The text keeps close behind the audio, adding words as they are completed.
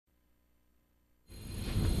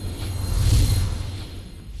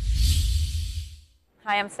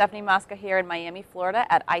Hi, I'm Stephanie Mosca here in Miami, Florida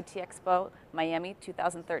at ITEXPO Miami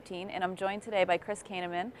 2013, and I'm joined today by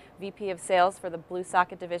Koeneman, VP of Sales for the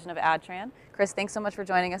Bluesocket division of ADTRAN. Chris, thanks so much for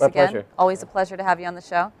joining us again. Pleasure. Always a pleasure to have you on the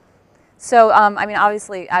show. So, I mean,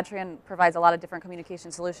 obviously, ADTRAN provides a lot of different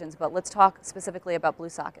communication solutions, but let's talk specifically about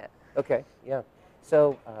Bluesocket. Okay, yeah.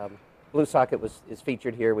 So, Bluesocket is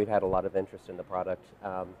featured here. We've had a lot of interest in the product.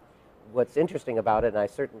 What's interesting about it, and I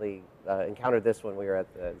certainly encountered this when we were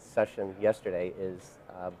at the session yesterday, is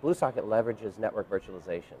Bluesocket leverages network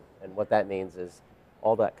virtualization. And what that means is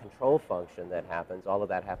all that control function that happens, all of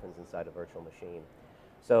that happens inside a virtual machine.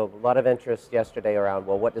 So a lot of interest yesterday around,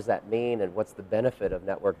 well, what does that mean and what's the benefit of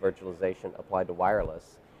network virtualization applied to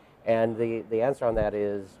wireless? And the answer on that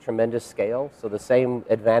is tremendous scale. So the same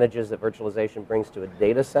advantages that virtualization brings to a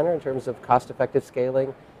data center in terms of cost-effective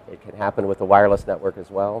scaling, it can happen with a wireless network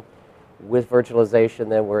as well. With virtualization,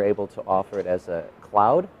 then we're able to offer it as a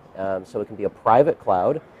cloud. So it can be a private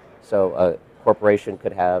cloud. So a corporation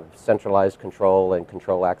could have centralized control and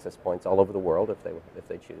control access points all over the world if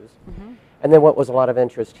they choose. Mm-hmm. And then what was a lot of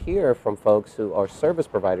interest here from folks who are service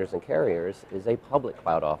providers and carriers is a public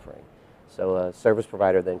cloud offering. So a service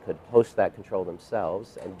provider then could host that control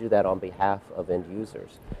themselves and do that on behalf of end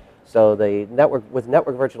users. So with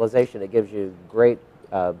network virtualization, it gives you great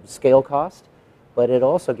scale cost, but it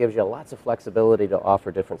also gives you lots of flexibility to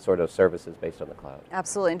offer different sort of services based on the cloud.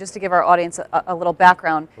 Absolutely, and just to give our audience a little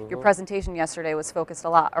background, your presentation yesterday was focused a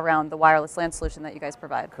lot around the wireless LAN solution that you guys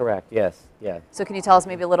provide. Correct, yes, yeah. So can you tell us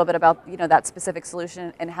maybe a little bit about that specific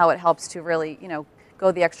solution and how it helps to really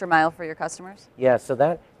go the extra mile for your customers? Yeah, so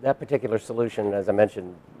that particular solution, as I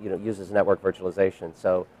mentioned, uses network virtualization.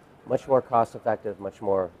 So much more cost effective, much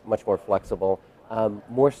more flexible.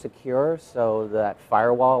 More secure, so that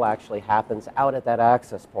firewall actually happens out at that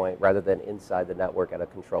access point rather than inside the network at a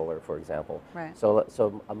controller, for example. Right.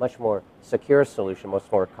 So a much more secure solution, much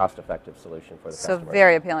more cost-effective solution for the customer. So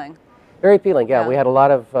very appealing. Very appealing, yeah. We had a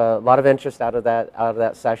lot of interest out of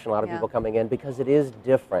that session. A lot of people coming in because it is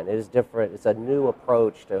different. It is different. It's a new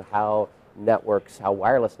approach to how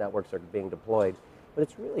wireless networks are being deployed. But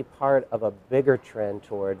it's really part of a bigger trend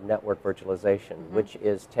toward network virtualization, which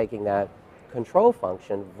is taking that control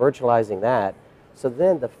function, virtualizing that, so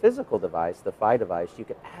then the physical device, the PHY device, you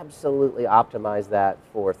can absolutely optimize that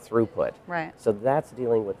for throughput. Right. So that's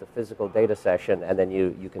dealing with the physical data session, and then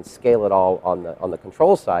you can scale it all on the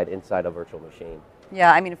control side inside a virtual machine.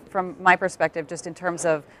 Yeah, I mean, from my perspective, just in terms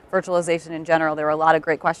of virtualization in general, there were a lot of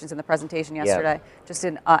great questions in the presentation yesterday. Yeah. Just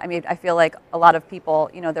I mean, I feel like a lot of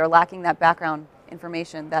people, they're lacking that background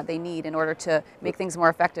information that they need in order to make things more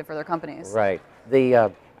effective for their companies. Right.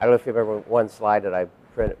 I don't know if you remember one slide that I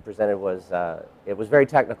presented it was very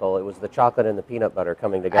technical. It was the chocolate and the peanut butter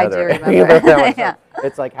coming together. I do remember. That one? Yeah.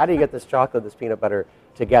 It's like, how do you get this chocolate, this peanut butter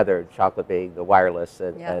together? Chocolate being the wireless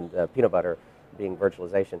and peanut butter being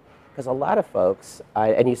virtualization. Because a lot of folks,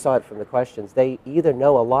 and you saw it from the questions, they either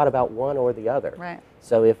know a lot about one or the other. Right.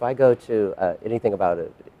 So if I go to anything about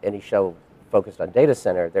any show focused on data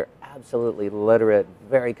center, they're absolutely literate,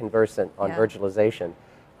 very conversant on virtualization.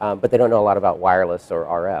 But they don't know a lot about wireless or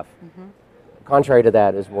RF. Contrary to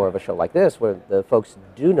that is more of a show like this, where the folks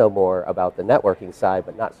do know more about the networking side,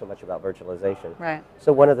 but not so much about virtualization. Right.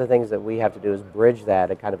 So one of the things that we have to do is bridge that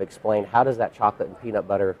and kind of explain how does that chocolate and peanut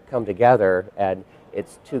butter come together, and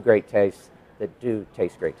it's two great tastes that do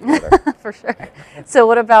taste great together. For sure. So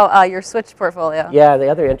what about your switch portfolio? Yeah, the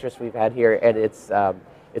other interest we've had here, and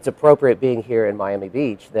it's appropriate being here in Miami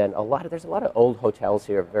Beach, then there's a lot of old hotels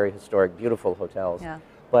here, very historic, beautiful hotels. Yeah.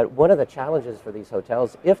 But one of the challenges for these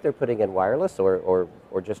hotels, if they're putting in wireless or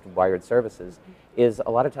just wired services, is a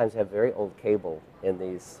lot of times have very old cable in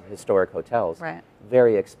these historic hotels. Right.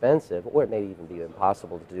 Very expensive, or it may even be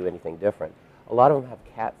impossible to do anything different. A lot of them have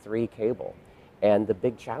Cat3 cable. And the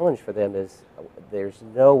big challenge for them is there's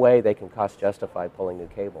no way they can cost justify pulling new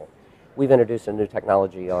cable. We've introduced a new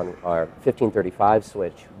technology on our 1535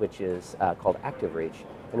 switch, which is called Active Reach.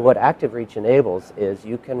 And what Active Reach enables is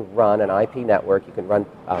you can run an IP network, you can run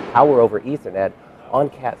power over Ethernet on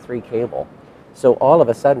Cat3 cable. So all of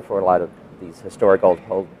a sudden, for a lot of these historic old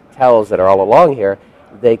hotels that are all along here,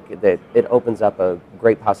 it opens up a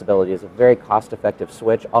great possibility. It's a very cost-effective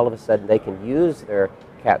switch. All of a sudden, they can use their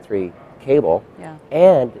Cat3 cable,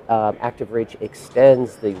 and Active Reach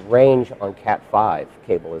extends the range on Cat5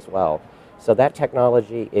 cable as well. So that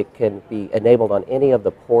technology, it can be enabled on any of the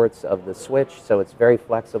ports of the switch, so it's very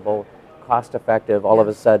flexible, cost-effective. All of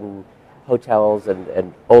a sudden, hotels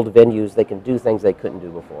and old venues, they can do things they couldn't do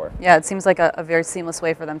before. Yeah, it seems like a very seamless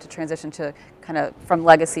way for them to transition to kind of from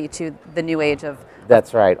legacy to the new age of.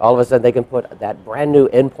 That's right. All of a sudden, they can put that brand new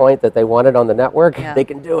endpoint that they wanted on the network. Yeah. They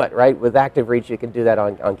can do it, right? With Active Reach, you can do that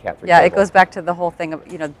on Cat 3. Yeah, cable. it goes back to the whole thing of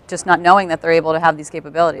just not knowing that they're able to have these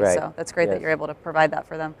capabilities. Right. So that's great that you're able to provide that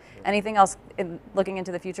for them. Anything else in looking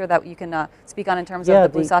into the future that you can speak on in terms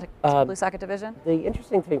of the Bluesocket division? The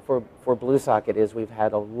interesting thing for Bluesocket is we've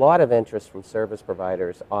had a lot of interest from service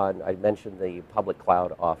providers on, I mentioned the public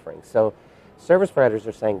cloud offering. So service providers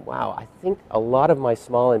are saying, wow, I think a lot of my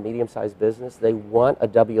small and medium-sized business, they want a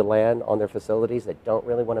WLAN on their facilities. They don't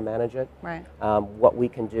really want to manage it. Right. What we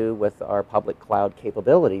can do with our public cloud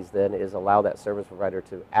capabilities then is allow that service provider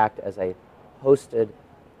to act as a hosted,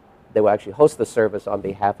 they will actually host the service on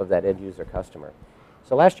behalf of that end user customer.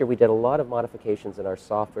 So last year we did a lot of modifications in our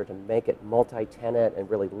software to make it multi-tenant and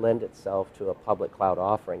really lend itself to a public cloud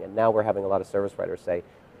offering. And now we're having a lot of service providers say,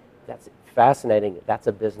 that's fascinating, that's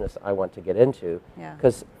a business I want to get into.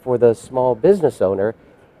 Because for the small business owner,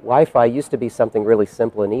 Wi-Fi used to be something really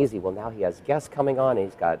simple and easy. Well, now he has guests coming on,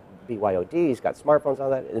 he's got BYOD, he's got smartphones, all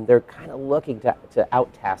that, and they're kind of looking to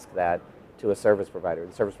out-task that to a service provider.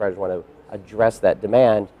 The service providers want to address that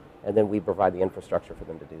demand, and then we provide the infrastructure for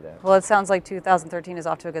them to do that. Well, it sounds like 2013 is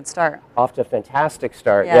off to a good start. Off to a fantastic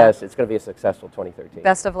start. Yes, it's going to be a successful 2013.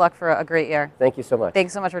 Best of luck for a great year. Thank you so much.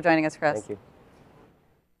 Thanks so much for joining us, Chris. Thank you.